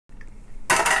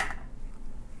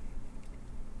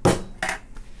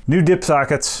New dip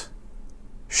sockets,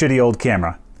 shitty old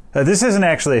camera. This isn't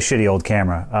actually a shitty old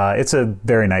camera. It's a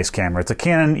very nice camera. It's a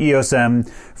Canon EOS M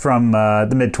from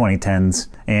the mid-2010s,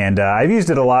 and I've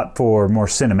used it a lot for more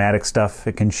cinematic stuff.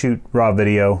 It can shoot raw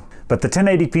video, but the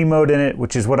 1080p mode in it,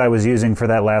 which is what I was using for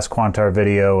that last Quantar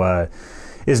video,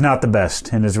 is not the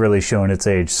best and is really showing its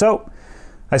age. So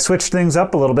I switched things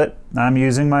up a little bit. I'm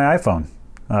using my iPhone.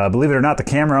 Believe it or not, the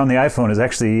camera on the iPhone is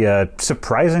actually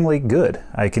surprisingly good.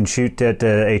 I can shoot at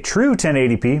a true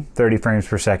 1080p, 30 frames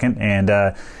per second, and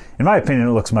in my opinion,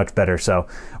 it looks much better. So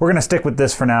we're going to stick with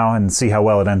this for now and see how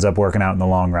well it ends up working out in the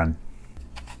long run.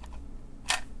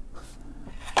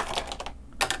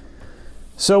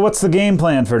 So what's the game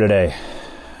plan for today?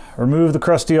 Remove the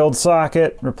crusty old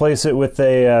socket, replace it with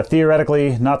a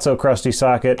theoretically not so crusty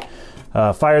socket,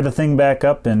 fire the thing back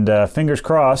up, and fingers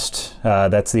crossed,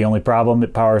 that's the only problem.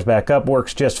 It powers back up,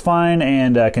 works just fine,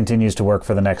 and continues to work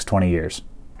for the next 20 years.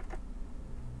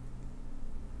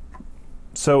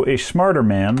 So a smarter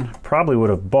man probably would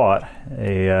have bought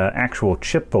a actual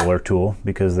chip puller tool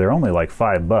because they're only like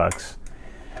 $5.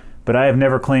 But I have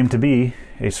never claimed to be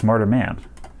a smarter man.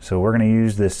 So we're going to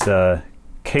use this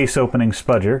case opening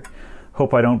spudger.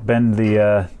 Hope I don't bend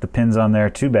the pins on there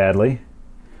too badly.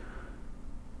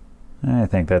 I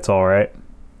think that's all right.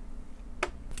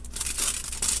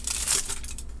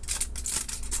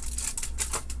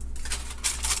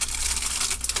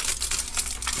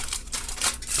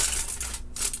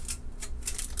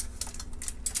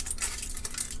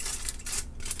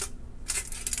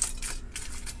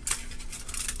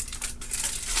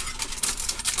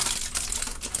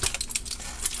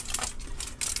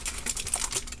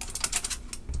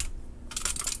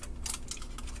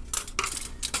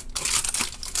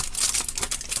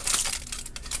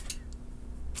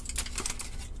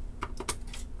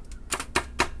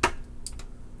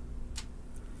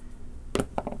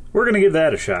 We're going to give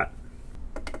that a shot.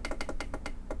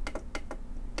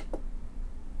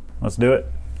 Let's do it.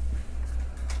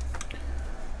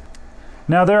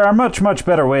 Now there are much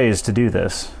better ways to do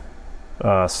this.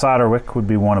 Solder wick would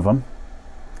be one of them.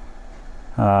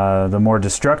 The more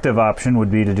destructive option would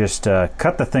be to just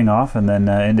cut the thing off and then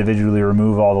individually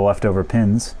remove all the leftover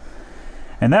pins.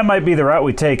 And that might be the route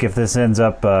we take if this ends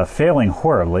up failing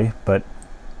horribly, but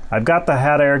I've got the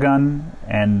hot air gun,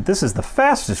 and this is the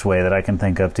fastest way that I can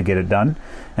think of to get it done.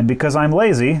 And because I'm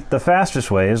lazy, the fastest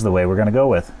way is the way we're going to go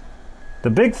with. The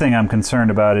big thing I'm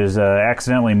concerned about is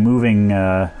accidentally moving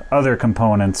other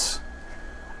components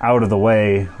out of the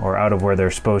way or out of where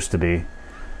they're supposed to be.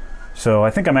 So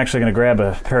I think I'm actually going to grab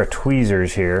a pair of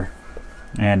tweezers here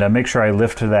and make sure I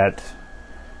lift that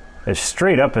as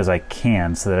straight up as I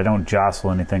can so that I don't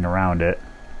jostle anything around it.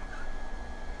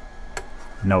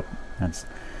 Nope, that's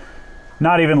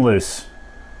not even loose.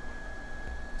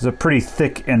 It's a pretty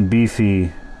thick and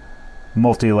beefy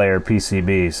multi-layer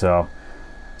PCB, so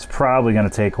it's probably going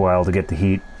to take a while to get the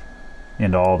heat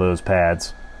into all those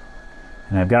pads.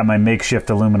 And I've got my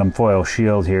makeshift aluminum foil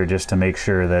shield here just to make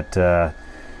sure that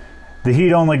the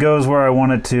heat only goes where I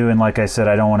want it to, and like I said,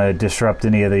 I don't want to disrupt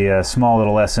any of the small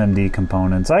little SMD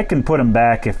components. I can put them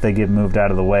back if they get moved out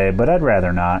of the way, but I'd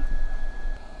rather not.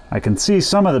 I can see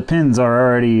some of the pins are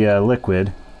already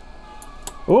liquid.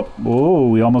 Oh,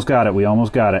 we almost got it. We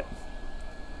almost got it.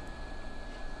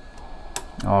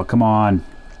 Oh, come on.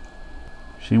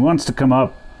 She wants to come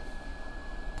up.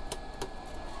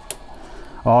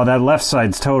 Oh, that left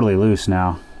side's totally loose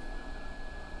now.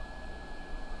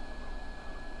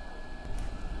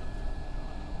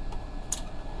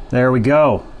 There we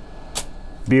go.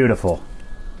 Beautiful.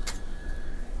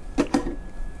 That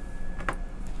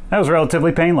was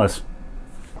relatively painless.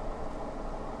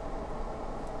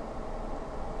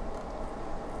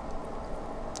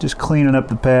 Just cleaning up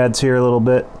the pads here a little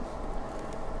bit.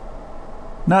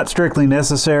 Not strictly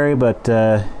necessary, but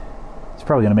it's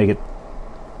probably going to make it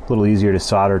a little easier to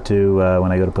solder to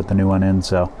when I go to put the new one in,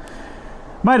 so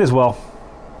might as well.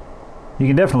 You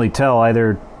can definitely tell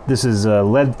either this is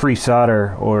lead-free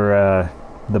solder or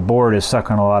the board is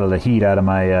sucking a lot of the heat out of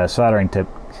my soldering tip.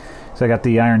 So I got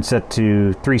the iron set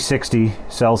to 360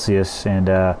 Celsius, and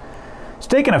it's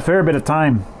taken a fair bit of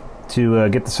time to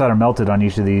get the solder melted on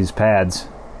each of these pads.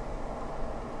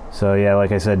 So yeah,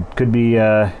 like I said, could be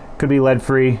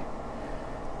lead-free.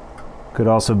 Could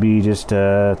also be just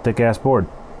a thick-ass board.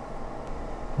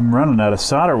 I'm running out of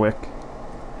solder wick.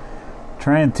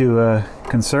 Trying to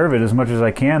conserve it as much as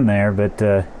I can there,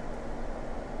 but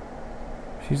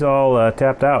she's all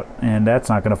tapped out, and that's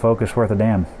not going to focus worth a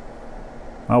damn.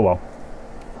 Oh well.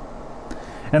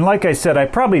 And like I said, I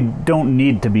probably don't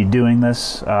need to be doing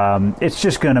this. It's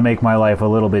just going to make my life a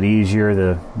little bit easier.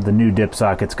 The new dip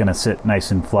socket's going to sit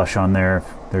nice and flush on there.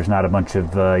 There's not a bunch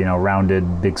of you know,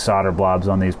 rounded big solder blobs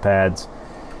on these pads.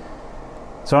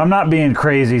 So I'm not being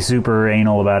crazy super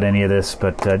anal about any of this,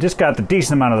 but just got the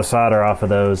decent amount of the solder off of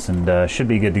those, and should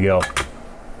be good to go.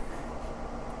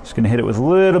 Just going to hit it with a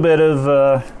little bit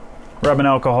of rubbing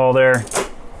alcohol there.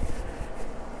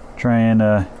 Try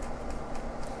and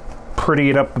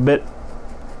pretty it up a bit.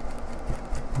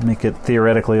 Make it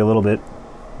theoretically a little bit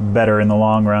better in the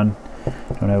long run.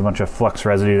 Don't have a bunch of flux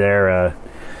residue there.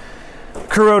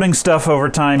 Corroding stuff over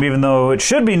time, even though it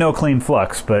should be no clean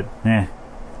flux, but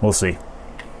we'll see.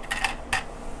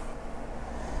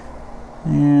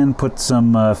 And put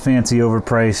some fancy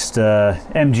overpriced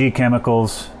MG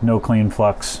chemicals, no clean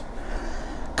flux.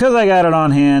 Because I got it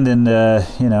on hand, and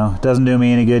you know, it doesn't do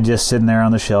me any good just sitting there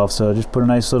on the shelf, so just put a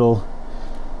nice little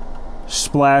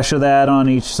splash of that on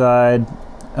each side.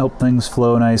 Help things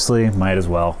flow nicely, might as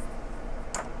well.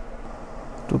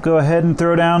 We'll go ahead and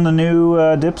throw down the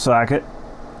new dip socket.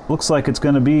 Looks like it's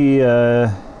going to be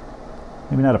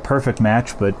maybe not a perfect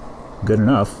match, but good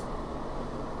enough.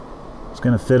 It's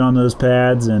going to fit on those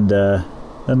pads, and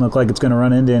doesn't look like it's going to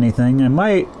run into anything. I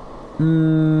might...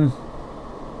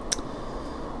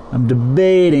 I'm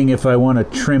debating if I want to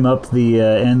trim up the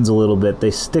ends a little bit.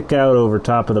 They stick out over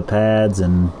top of the pads,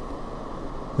 and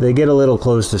they get a little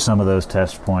close to some of those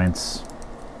test points.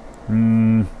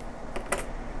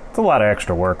 It's a lot of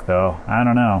extra work, though. I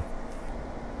don't know.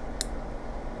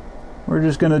 We're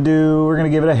gonna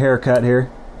give it a haircut here.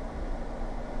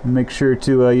 And make sure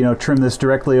to, you know, trim this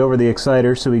directly over the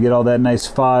exciter so we get all that nice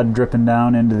FOD dripping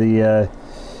down into the,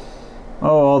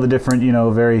 all the different, you know,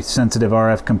 very sensitive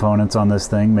RF components on this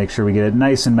thing. Make sure we get it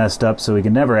nice and messed up so we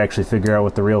can never actually figure out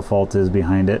what the real fault is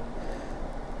behind it.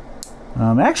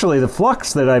 Actually, the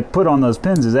flux that I put on those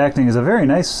pins is acting as a very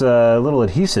nice little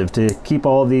adhesive to keep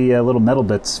all the little metal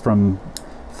bits from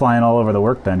flying all over the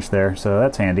workbench there, so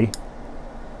that's handy.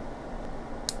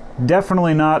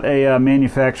 Definitely not a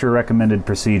manufacturer recommended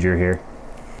procedure here.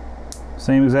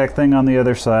 Same exact thing on the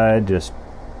other side, just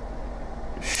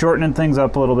shortening things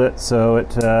up a little bit so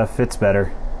it fits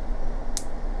better.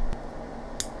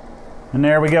 And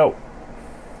there we go.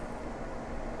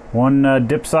 One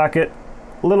dip socket,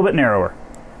 a little bit narrower.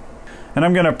 And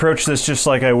I'm going to approach this just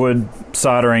like I would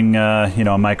soldering, you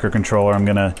know, a microcontroller. I'm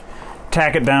going to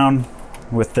tack it down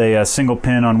with a single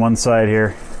pin on one side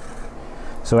here.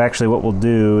 So actually what we'll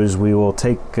do is we will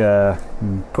take,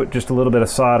 put just a little bit of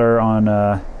solder on,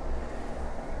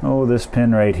 this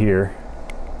pin right here.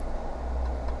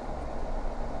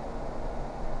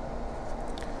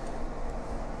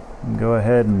 And go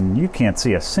ahead, and you can't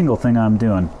see a single thing I'm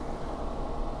doing.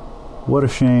 What a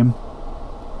shame.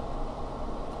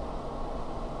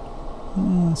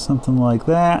 Something like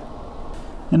that.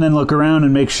 And then look around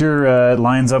and make sure it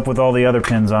lines up with all the other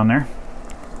pins on there.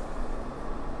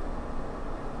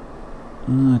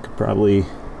 I could probably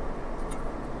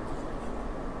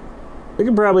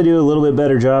do a little bit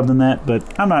better job than that, but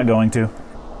I'm not going to.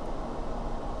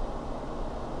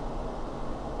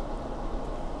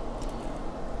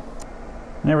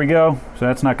 There we go. So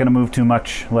that's not going to move too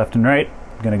much left and right.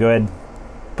 I'm going to go ahead and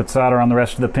put solder on the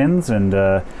rest of the pins and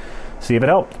see if it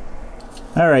helped.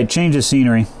 Alright, change of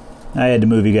scenery. I had to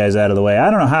move you guys out of the way. I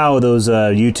don't know how those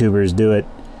YouTubers do it.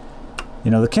 You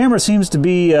know, the camera seems to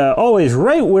be always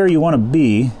right where you want to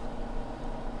be.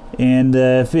 And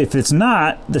if it's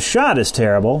not, the shot is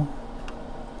terrible.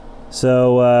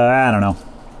 So, I don't know.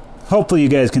 Hopefully you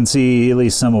guys can see at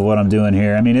least some of what I'm doing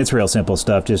here. I mean, it's real simple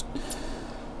stuff. Just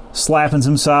slapping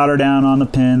some solder down on the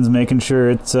pins, making sure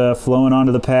it's flowing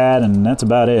onto the pad, and that's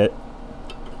about it.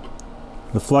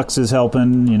 The flux is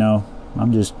helping, you know.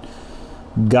 I'm just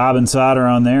gobbing solder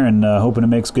on there and hoping it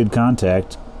makes good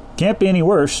contact. Can't be any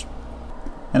worse.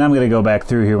 And I'm going to go back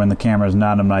through here when the camera's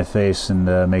not in my face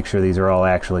and make sure these are all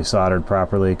actually soldered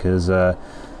properly, because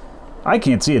I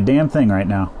can't see a damn thing right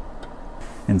now.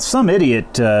 And some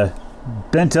idiot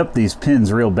bent up these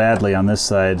pins real badly on this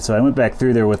side, so I went back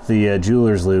through there with the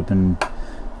jeweler's loop, and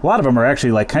a lot of them are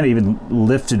actually like kind of even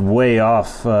lifted way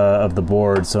off of the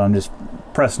board, so I'm just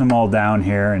pressing them all down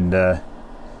here and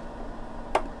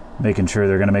making sure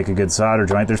they're going to make a good solder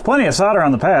joint. There's plenty of solder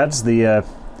on the pads.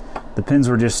 The pins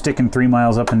were just sticking 3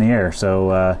 miles up in the air,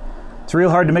 so it's real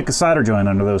hard to make a solder joint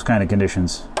under those kind of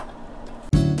conditions.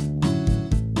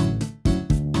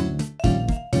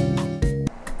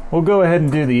 We'll go ahead and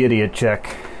do the idiot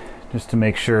check just to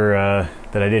make sure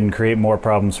that I didn't create more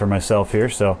problems for myself here.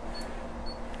 So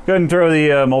go ahead and throw the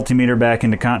multimeter back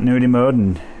into continuity mode,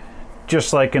 and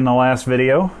just like in the last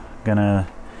video, gonna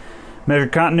Measure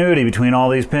continuity between all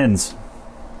these pins.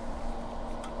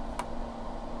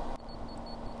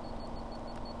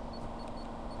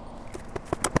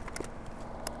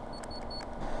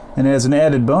 And as an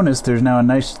added bonus, there's now a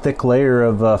nice thick layer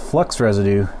of flux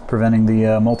residue preventing the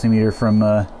multimeter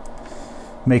from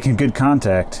making good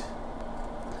contact.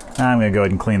 I'm going to go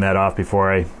ahead and clean that off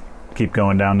before I keep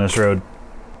going down this road.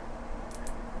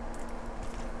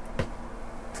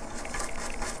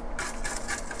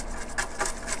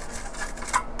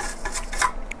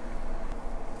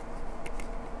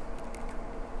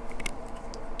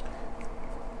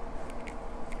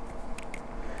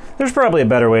 There's probably a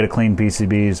better way to clean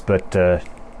PCBs, but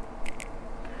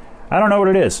I don't know what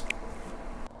it is.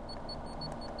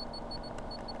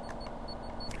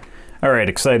 Alright,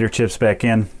 exciter chips back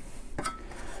in.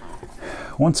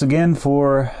 Once again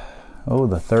for,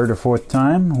 the third or fourth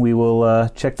time, we will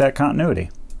check that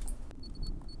continuity.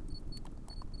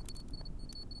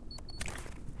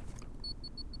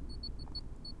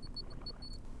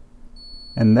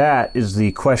 And that is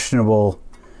the questionable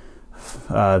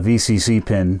VCC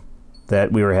pin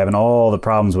that we were having all the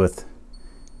problems with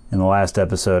in the last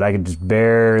episode. I could just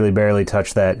barely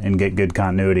touch that and get good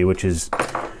continuity, which is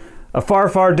a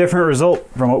far different result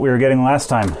from what we were getting last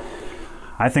time.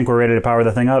 I think we're ready to power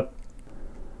the thing up.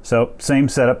 So, same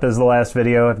setup as the last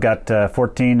video. I've got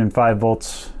 14 and 5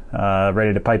 volts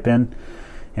ready to pipe in,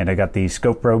 and I got the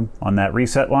scope probe on that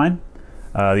reset line.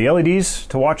 The LEDs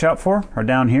to watch out for are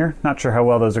down here. Not sure how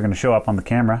well those are going to show up on the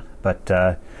camera, but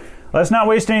let's not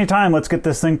waste any time. Let's get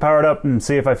this thing powered up and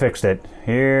see if I fixed it.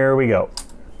 Here we go.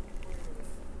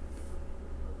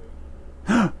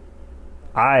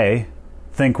 I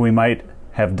think we might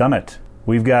have done it.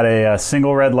 We've got a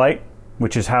single red light,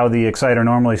 which is how the exciter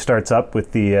normally starts up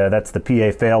with the, that's the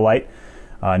PA fail light.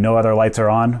 No other lights are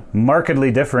on.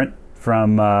 Markedly different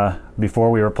from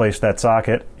before we replaced that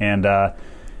socket. And I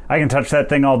can touch that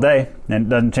thing all day and it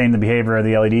doesn't change the behavior of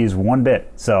the LEDs one bit.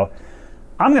 So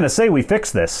I'm going to say we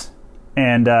fixed this.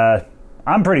 And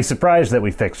I'm pretty surprised that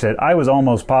we fixed it. I was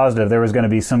almost positive there was going to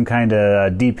be some kind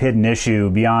of deep hidden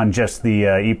issue beyond just the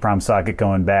EEPROM socket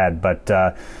going bad. But,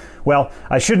 well,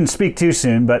 I shouldn't speak too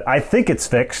soon, but I think it's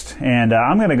fixed. And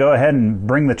I'm going to go ahead and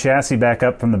bring the chassis back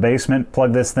up from the basement,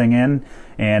 plug this thing in,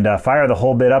 and fire the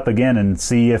whole bit up again and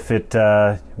see if it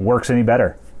works any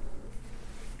better.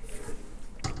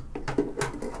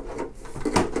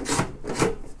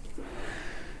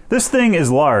 This thing is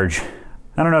large.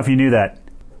 I don't know if you knew that.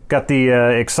 Got the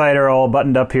exciter all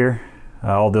buttoned up here.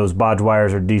 All those bodge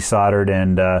wires are desoldered,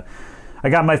 and I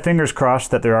got my fingers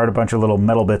crossed that there aren't a bunch of little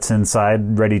metal bits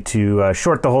inside ready to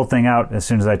short the whole thing out as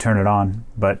soon as I turn it on.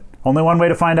 But only one way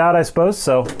to find out, I suppose,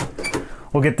 so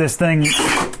we'll get this thing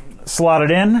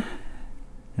slotted in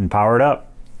and power it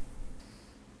up.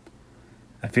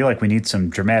 I feel like we need some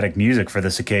dramatic music for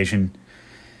this occasion.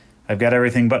 I've got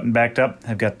everything buttoned backed up.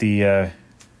 I've got the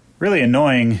really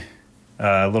annoying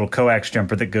little coax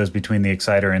jumper that goes between the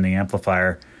exciter and the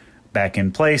amplifier back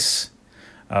in place.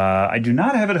 I do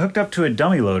not have it hooked up to a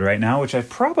dummy load right now, which I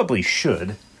probably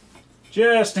should,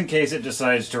 just in case it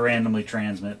decides to randomly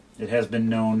transmit. It has been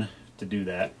known to do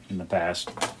that in the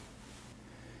past.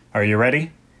 Are you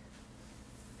ready?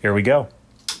 Here we go.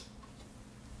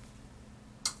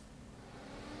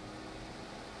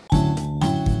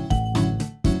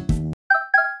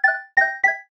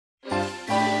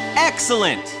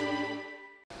 Excellent!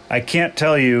 I can't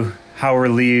tell you how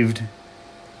relieved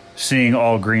seeing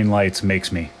all green lights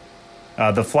makes me.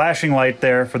 The flashing light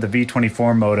there for the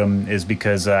V24 modem is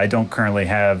because I don't currently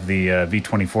have the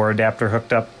V24 adapter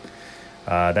hooked up.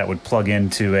 That would plug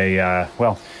into a,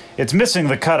 well, it's missing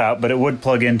the cutout, but it would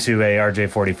plug into a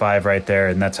RJ45 right there,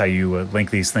 and that's how you link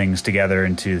these things together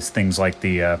into things like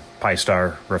the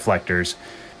Pi-Star reflectors.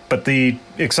 But the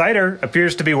exciter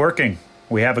appears to be working.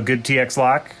 We have a good TX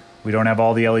lock. We don't have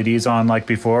all the LEDs on like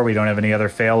before. We don't have any other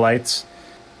fail lights.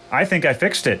 I think I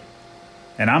fixed it,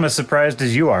 and I'm as surprised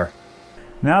as you are.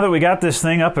 Now that we got this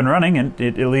thing up and running, and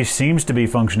it at least seems to be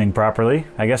functioning properly,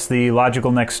 I guess the logical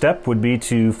next step would be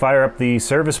to fire up the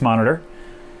service monitor,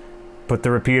 put the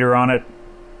repeater on it,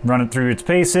 run it through its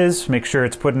paces, make sure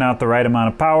it's putting out the right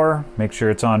amount of power, make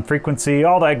sure it's on frequency,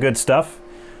 all that good stuff.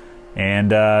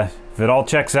 And if it all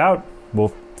checks out,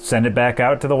 we'll send it back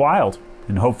out to the wild.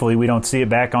 And hopefully we don't see it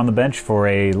back on the bench for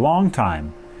a long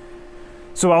time.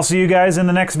 So I'll see you guys in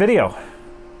the next video.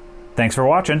 Thanks for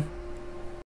watching.